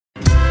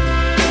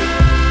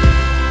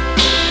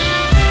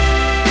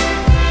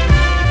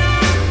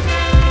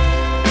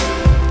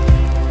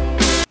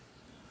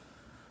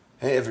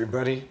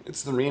everybody,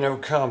 it's the Reno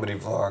comedy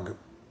vlog.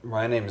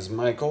 My name is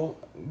Michael.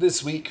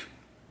 This week,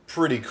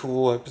 pretty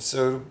cool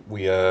episode.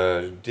 We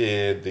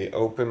did the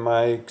open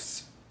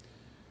mics,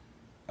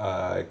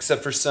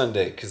 except for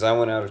Sunday, because I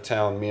went out of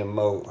town. Me and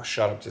Mo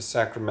shot up to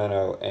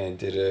Sacramento and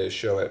did a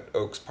show at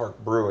Oaks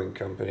Park Brewing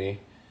Company.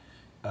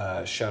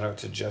 Shout out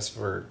to Jess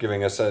for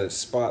giving us a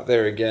spot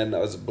there again. That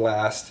was a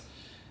blast.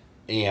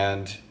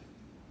 And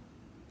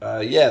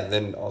yeah,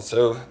 then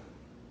also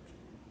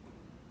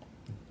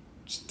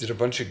just did a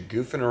bunch of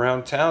goofing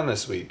around town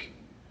this week.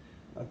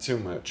 Not too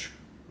much.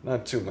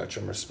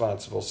 I'm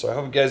responsible, so I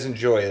hope you guys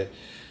enjoy it.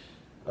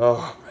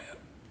 Oh man,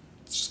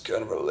 it's just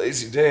kind of a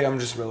lazy day. I'm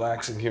just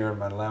relaxing here in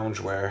my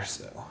loungewear,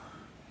 so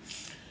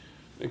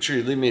make sure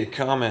you leave me a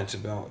comment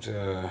about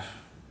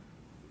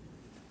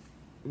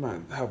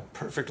how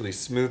perfectly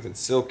smooth and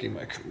silky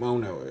my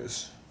kimono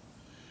is.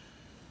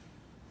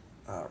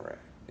 Alright,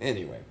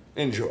 anyway,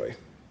 enjoy.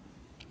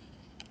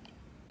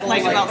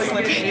 Like about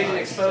flipping.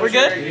 We're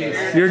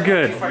good? You're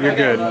good. You're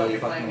good.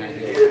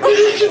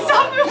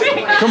 Stop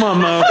moving! Come on,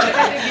 Mo.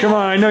 Come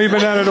on, I know you've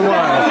been at it a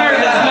while. I'm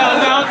nervous. No.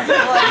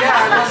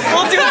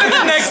 We'll do it in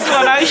the next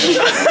one.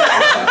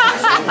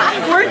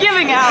 We're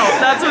giving out.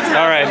 That's what's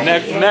happening.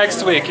 Alright,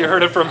 next week. You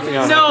heard it from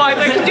Fiona. No, I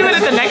can do it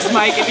at the next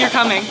mic if you're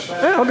coming.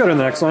 Yeah, I'll go to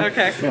the next one.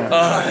 Okay. Yeah.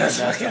 Oh, that's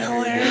fucking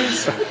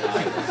hilarious.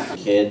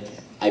 Kid,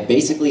 I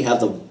basically have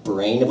the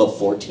brain of a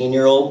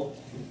 14-year-old.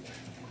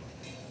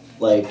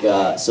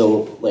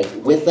 So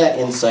with that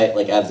insight,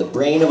 I have the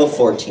brain of a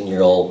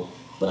 14-year-old,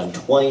 but I'm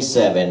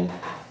 27,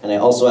 and I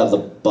also have the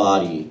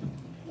body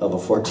of a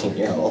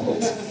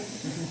 14-year-old.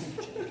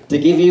 To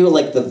give you,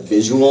 the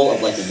visual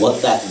of,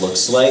 what that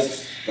looks like,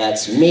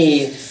 that's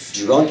me,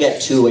 drunk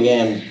at 2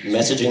 a.m.,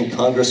 messaging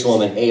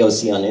Congresswoman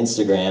AOC on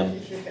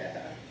Instagram,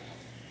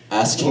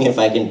 asking if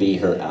I can be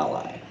her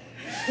ally.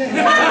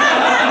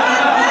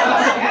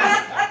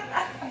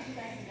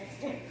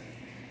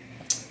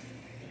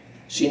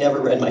 She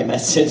never read my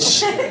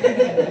message.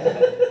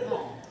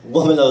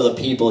 Woman of the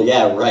people,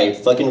 yeah, right.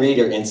 Fucking read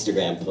your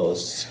Instagram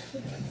posts.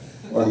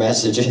 Or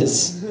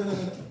messages.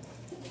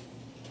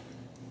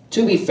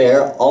 To be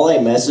fair, all I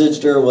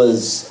messaged her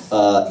was,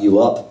 you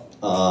up?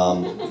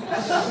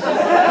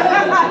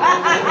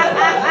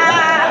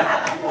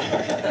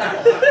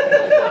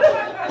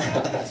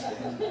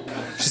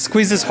 She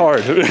squeezes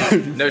hard.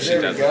 No, she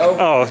doesn't.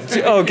 Oh,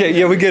 okay,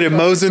 yeah, we get it.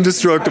 Mo's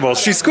indestructible.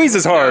 She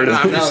squeezes hard. No,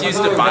 I'm just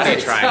used to body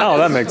triangles. Oh,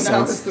 that makes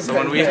sense. So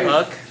when we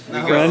hook, we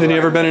go Brandon, you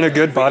ever been in a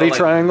good body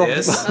triangle?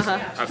 This,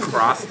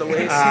 across the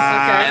waist,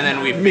 and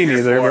then we Me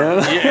neither,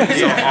 man. Yeah.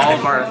 So all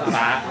of our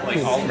fat,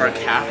 all of our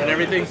calf and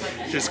everything,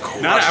 just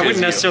crushes. I wouldn't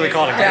necessarily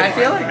call it a good I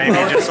feel like maybe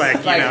just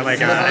I've been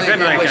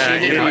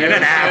in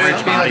an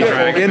average body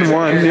triangle. In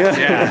one,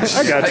 yeah.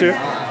 I got you.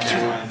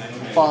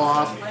 Fall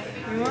off.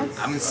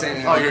 I'm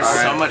saying, oh, you're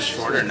so much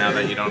shorter now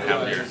that you don't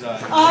have your.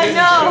 I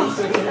know.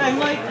 I'm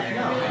like.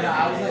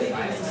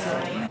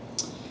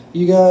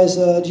 You guys,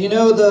 do you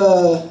know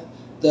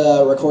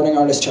the recording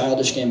artist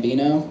Childish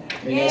Gambino?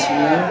 Are you guys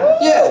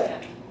familiar?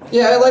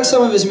 Yeah, I like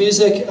some of his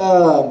music.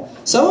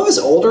 Some of his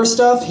older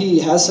stuff, he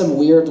has some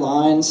weird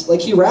lines.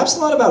 He raps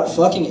a lot about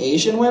fucking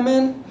Asian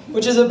women,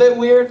 which is a bit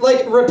weird.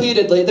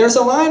 Repeatedly. There's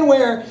a line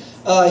where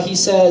he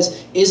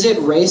says, "Is it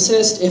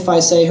racist if I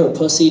say her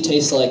pussy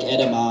tastes like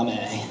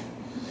edamame?"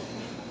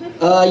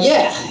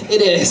 Yeah, it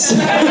is.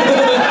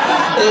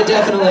 It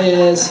definitely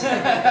is.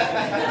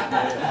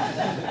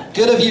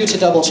 Good of you to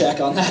double check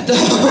on that, though.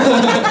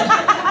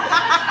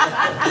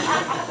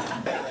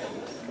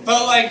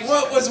 But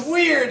what was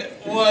weird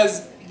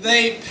was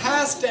they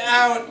passed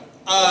out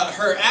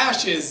her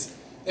ashes.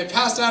 They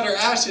passed out her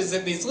ashes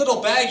in these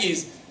little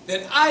baggies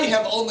that I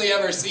have only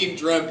ever seen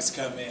drugs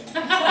come in.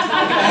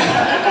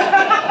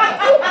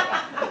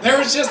 There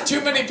was just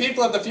too many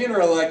people at the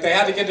funeral, they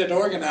had to get it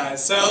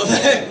organized. So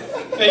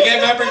they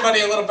gave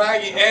everybody a little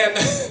baggie,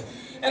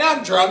 and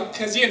I'm drunk,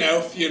 because,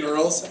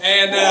 funerals.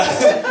 And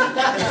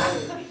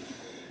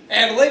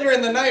later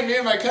in the night, me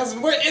and my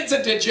cousin, it's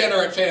a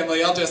degenerate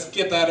family, I'll just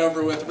get that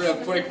over with real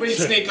quick. We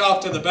sneak off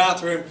to the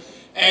bathroom,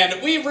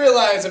 and we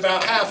realize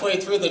about halfway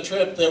through the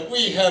trip that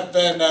we have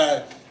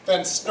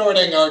been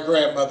snorting our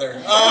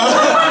grandmother.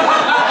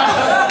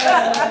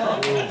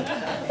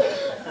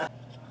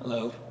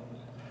 Hello.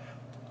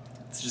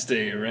 It's just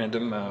a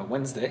random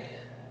Wednesday.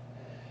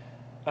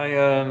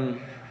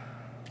 God,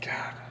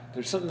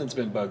 there's something that's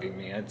been bugging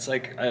me. It's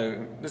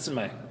this is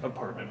my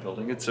apartment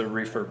building. It's a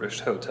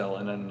refurbished hotel,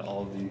 and then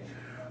all the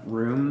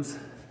rooms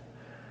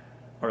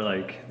are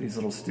these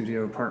little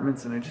studio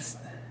apartments, and I just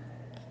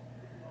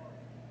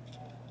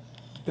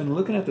been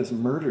looking at this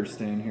murder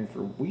stain here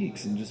for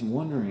weeks and just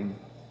wondering,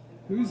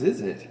 whose is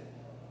it?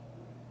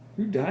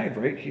 Who died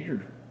right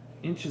here,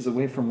 inches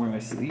away from where I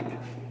sleep?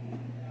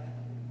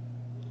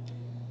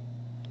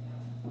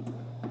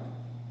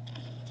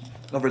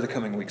 Over the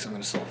coming weeks, I'm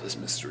going to solve this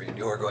mystery, and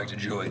you're going to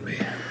join me.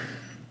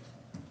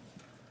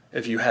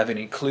 If you have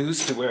any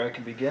clues to where I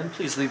can begin,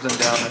 please leave them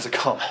down as a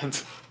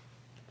comment.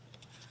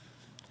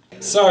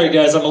 Sorry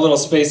guys, I'm a little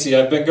spacey.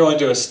 I've been going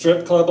to a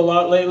strip club a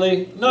lot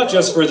lately, not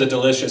just for the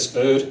delicious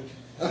food.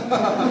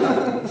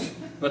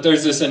 But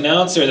there's this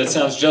announcer that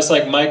sounds just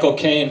like Michael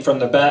Caine from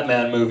the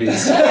Batman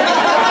movies.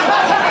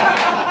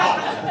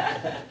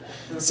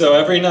 So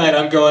every night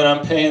I'm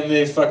paying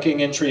the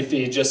fucking entry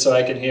fee just so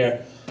I can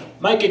hear,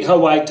 making her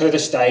way to the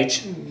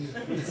stage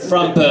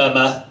from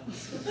Burma.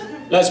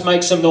 Let's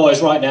make some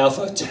noise right now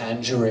for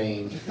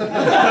Tangerine.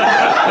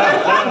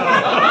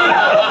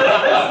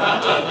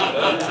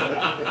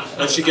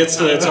 And she gets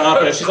to the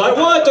top and she's like,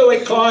 why do we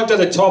climb to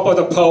the top of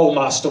the pole,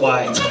 Master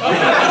Wayne?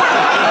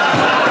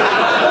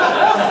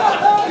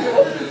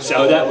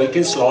 So that we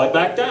can slide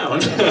back down.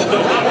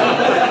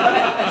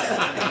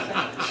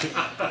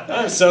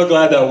 I'm so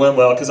glad that went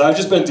well, because I've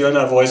just been doing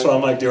that voice while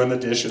I'm like doing the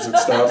dishes and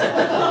stuff.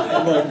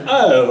 I'm like,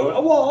 I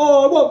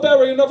won't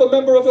bury another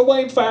member of the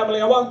Wayne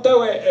family, I won't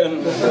do it.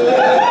 And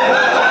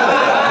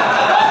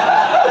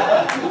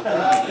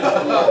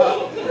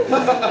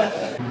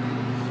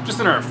just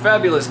in our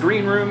fabulous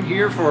green room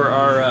here for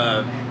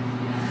our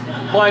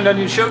Blind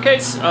Onion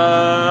Showcase.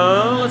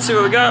 Let's see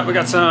what we got. We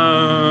got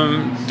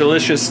some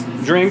delicious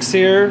drinks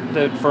here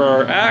for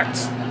our act,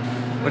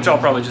 which I'll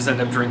probably just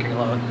end up drinking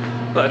alone.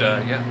 But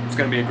yeah, it's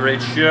gonna be a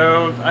great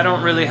show. I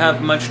don't really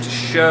have much to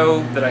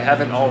show that I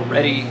haven't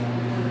already.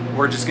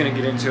 We're just gonna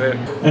get into it.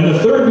 And the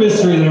third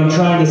mystery that I'm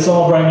trying to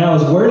solve right now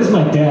is, where does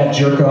my dad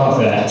jerk off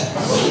at?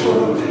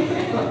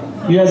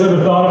 You guys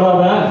ever thought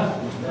about that?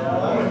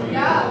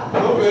 Yeah!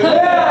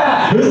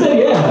 Who said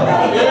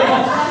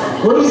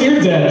yeah? Where does your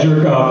dad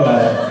jerk off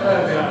at?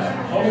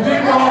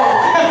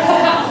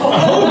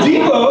 Home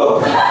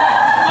Depot? I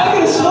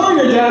could have sworn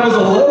your dad was a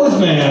Lowe's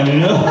man, you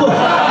know?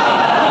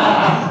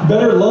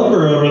 Better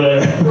lumber over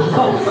there.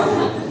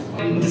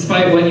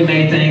 Despite what you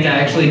may think, I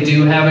actually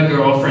do have a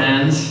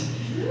girlfriend.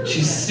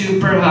 She's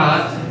super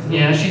hot.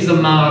 Yeah, she's a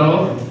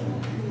model.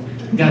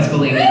 You guys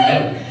believe it,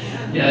 right?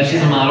 Yeah,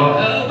 she's a model.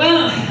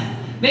 Well,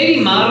 maybe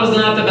model's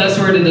not the best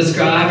word to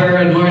describe her.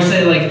 I'd more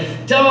say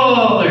like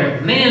doll or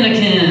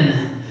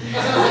mannequin.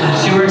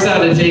 She works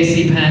out at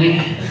JCPenney.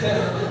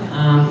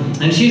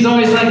 And she's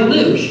always like,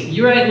 Luke,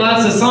 you write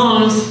lots of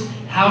songs.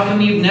 How come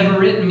you've never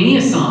written me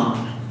a song?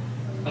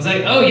 I was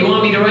like, oh, you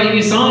want me to write you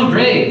a song?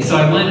 Great. So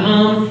I went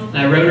home and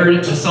I wrote her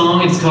a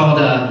song. It's called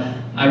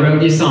I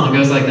Wrote You a Song. It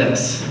goes like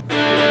this.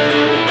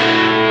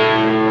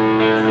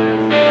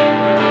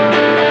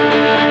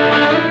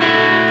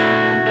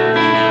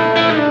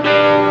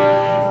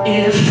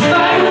 If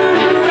I were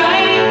to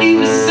write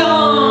you a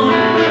song,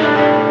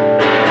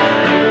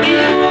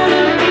 it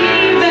wouldn't be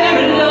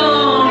very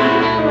long,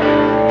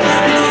 'cause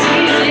this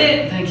is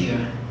it. Thank you.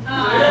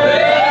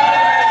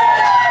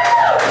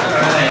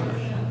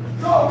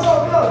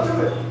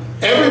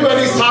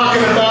 Everybody's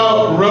talking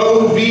about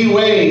Roe v.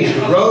 Wade.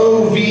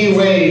 Roe v.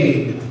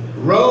 Wade.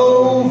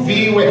 Roe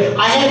v. Wade.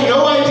 I had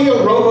no idea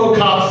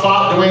RoboCop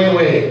fought Dwayne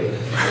Wade.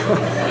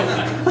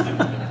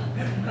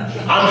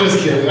 I'm just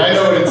kidding. I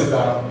know what it's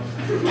about.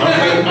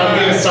 I'm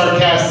being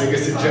sarcastic.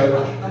 It's a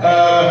joke.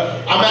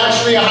 I'm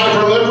actually a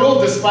hyper-liberal,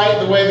 despite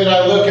the way that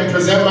I look and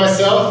present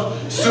myself.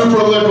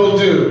 Super liberal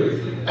dude.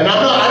 And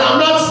I'm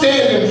not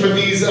standing for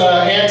these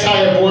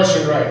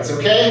anti-abortion rights,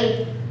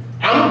 okay?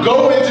 I'm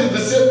going to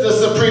the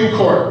Supreme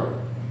Court.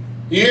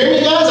 You hear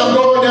me, guys? I'm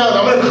going down.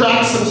 I'm going to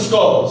crack some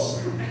skulls.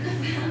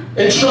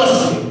 And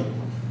trust me,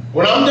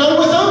 when I'm done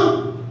with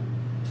them,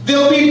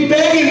 they'll be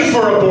begging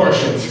for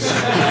abortions.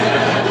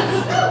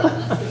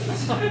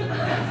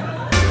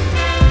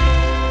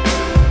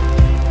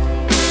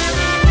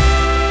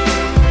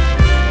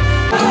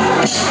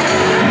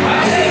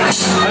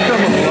 I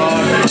film a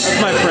vlog.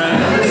 That's my friend.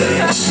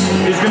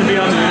 He's going to be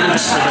on the internet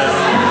for this.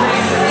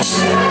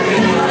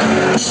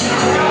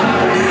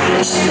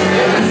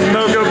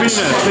 Mogo Bina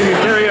singing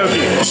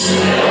karaoke.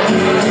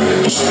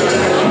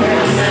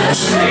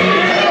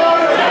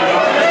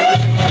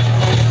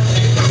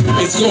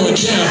 It's going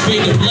down,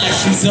 fade to black.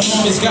 She's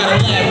always got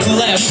a lab,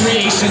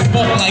 collaborations,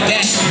 but like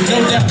that, no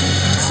doubt.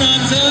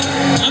 Sun's up,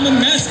 I'm a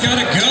mess,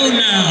 gotta go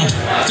now.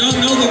 Don't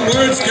know the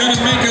words, gotta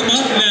make them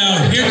up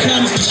now. Here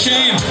comes the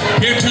shame,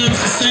 here comes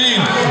the same.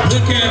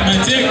 Look at my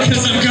dick,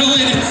 cause I'm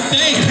going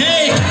insane.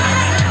 Hey!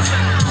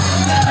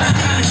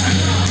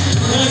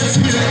 1,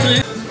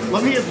 2, 3.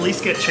 Let me at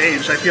least get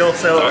changed. I feel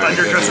so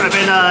underdressed. I've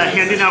been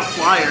handing out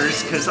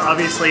flyers because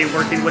obviously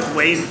working with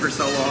Wayne for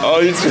so long. Oh,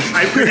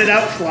 I printed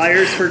out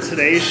flyers for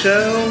today's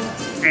show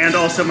and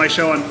also my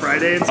show on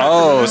Friday. And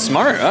oh,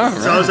 smart. Oh,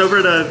 right. So I was over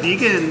at a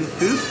vegan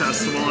food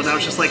festival and I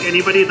was just like,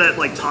 anybody that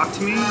like talked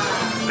to me,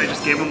 I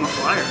just gave them a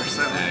flyer.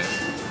 So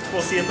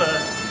we'll see if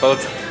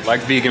both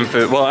like vegan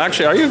food. Well,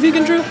 actually, are you a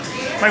vegan, Drew?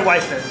 My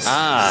wife is.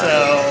 Ah.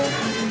 So,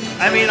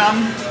 I mean,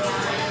 I'm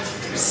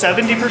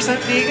 70%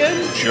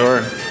 vegan.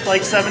 Sure.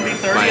 Like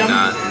 70-30.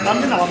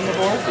 I'm an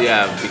omnivore.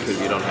 Yeah, because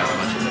you don't have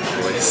much of a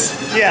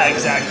choice. Yeah,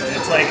 exactly.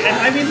 It's like, and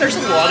I mean, there's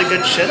a lot of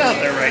good shit out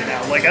there right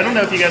now. Like, I don't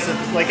know if you guys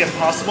have, like,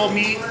 Impossible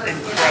meat,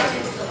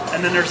 incredible.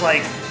 And then there's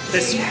like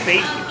this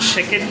fake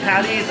chicken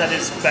patty that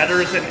is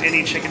better than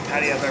any chicken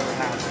patty I've ever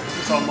had.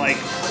 So I'm like,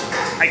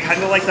 I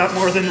kind of like that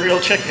more than real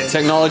chicken.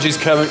 Technology's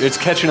coming, it's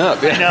catching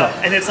up. Yeah. I know,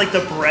 and it's like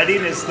the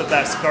breading is the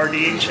best.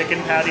 Gardein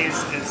chicken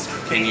patties is.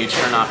 Can you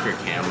turn off your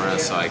camera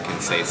so I can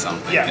say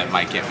something that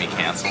might get me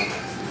canceled?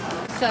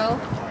 So.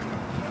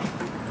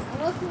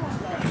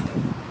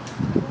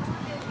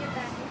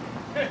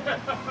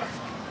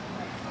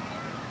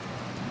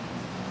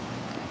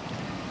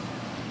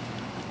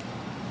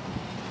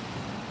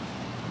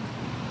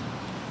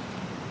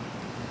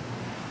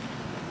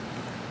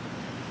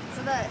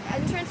 So the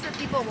entrance for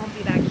people won't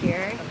be back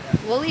here.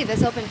 We'll leave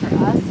this open for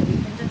us, so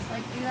we can just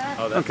like do that.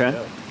 Oh, that's okay.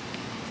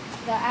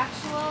 The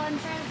actual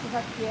entrance is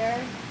up here.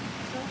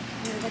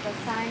 There's like a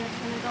sign that's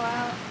gonna go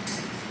out.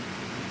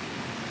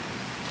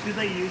 Do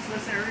they use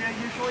this area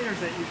usually, or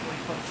is it usually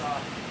closed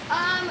off?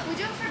 We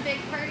do it for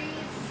big parties.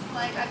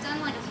 Like I've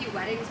done like a few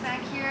weddings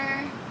back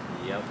here.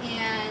 Yep.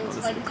 And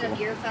like we did a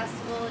beer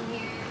festival in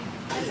here.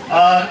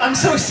 I'm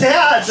so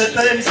sad that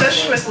the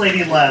incestuous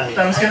lady left.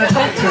 I was gonna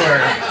talk to her.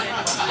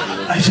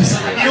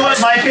 You know what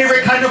my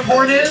favorite kind of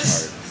porn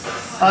is?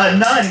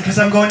 None, because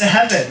I'm going to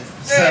heaven.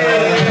 So,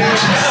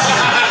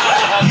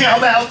 how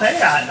about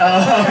that?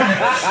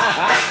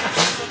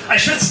 I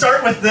should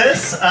start with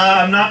this.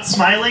 I'm not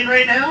smiling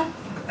right now.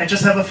 I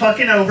just have a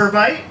fucking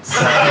overbite. So.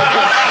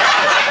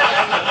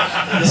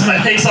 This is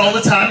my face all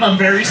the time. I'm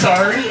very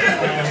sorry.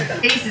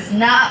 Face is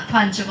not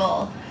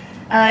punchable.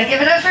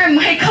 Give it up for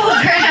Michael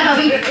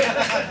Graham.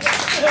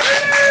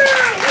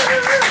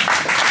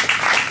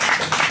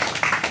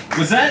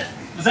 Was that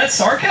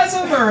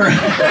sarcasm or?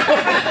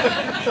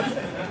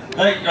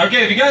 Like,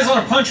 okay, if you guys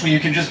want to punch me, you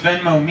can just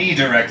Venmo me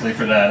directly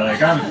for that.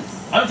 Like,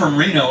 I'm from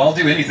Reno. I'll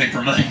do anything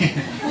for money.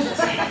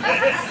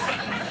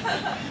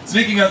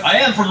 Speaking of, I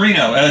am from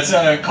Reno. It's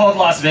called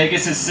Las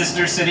Vegas'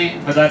 sister city,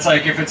 but that's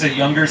like if it's a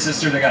younger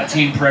sister that got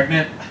teen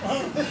pregnant.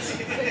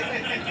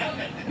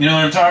 You know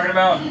what I'm talking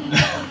about?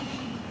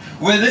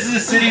 Well, this is a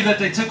city that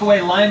they took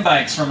away Lime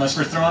bikes from us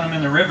for throwing them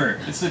in the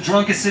river. It's the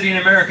drunkest city in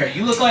America.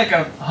 You look like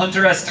a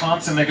Hunter S.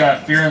 Thompson that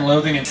got Fear and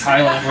Loathing in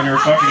Thailand when you were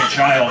fucking a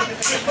child.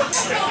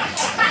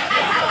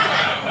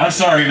 I'm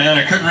sorry, man.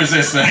 I couldn't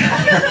resist that.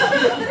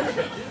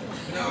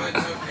 No, it's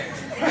okay.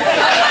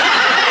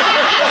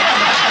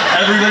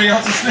 Everybody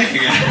else is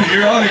thinking it.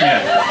 You're owning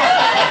it.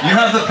 You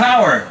have the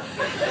power.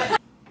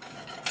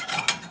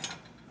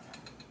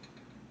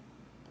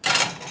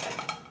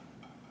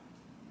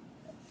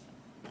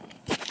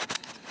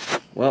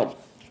 Well,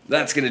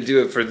 that's going to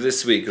do it for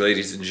this week,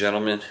 ladies and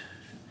gentlemen.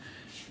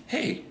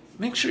 Hey,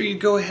 make sure you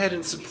go ahead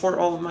and support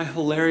all of my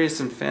hilarious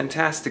and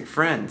fantastic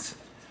friends.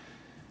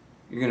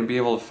 You're going to be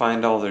able to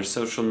find all their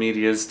social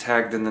medias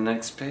tagged in the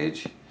next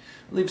page.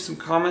 Leave some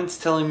comments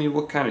telling me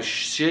what kind of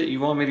shit you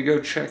want me to go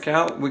check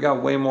out. We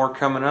got way more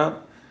coming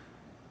up.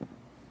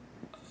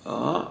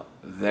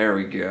 There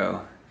we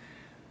go.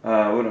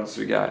 What else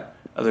we got?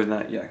 Other than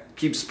that, yeah.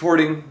 Keep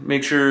supporting.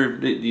 Make sure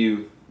that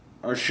you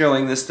are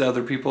showing this to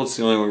other people. It's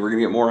the only way we're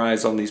going to get more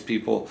eyes on these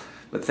people.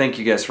 But thank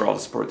you guys for all the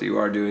support that you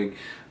are doing.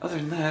 Other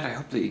than that, I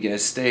hope that you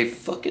guys stay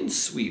fucking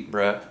sweet,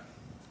 bruh.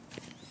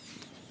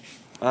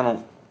 I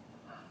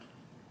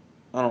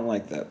don't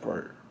like that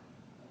part.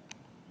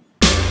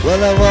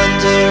 Well, I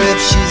wonder if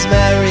she's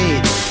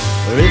married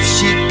or if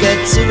she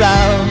gets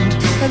around.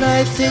 And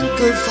I think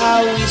of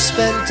how we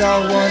spent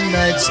our one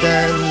night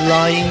stand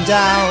lying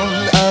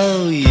down.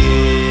 Oh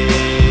yeah.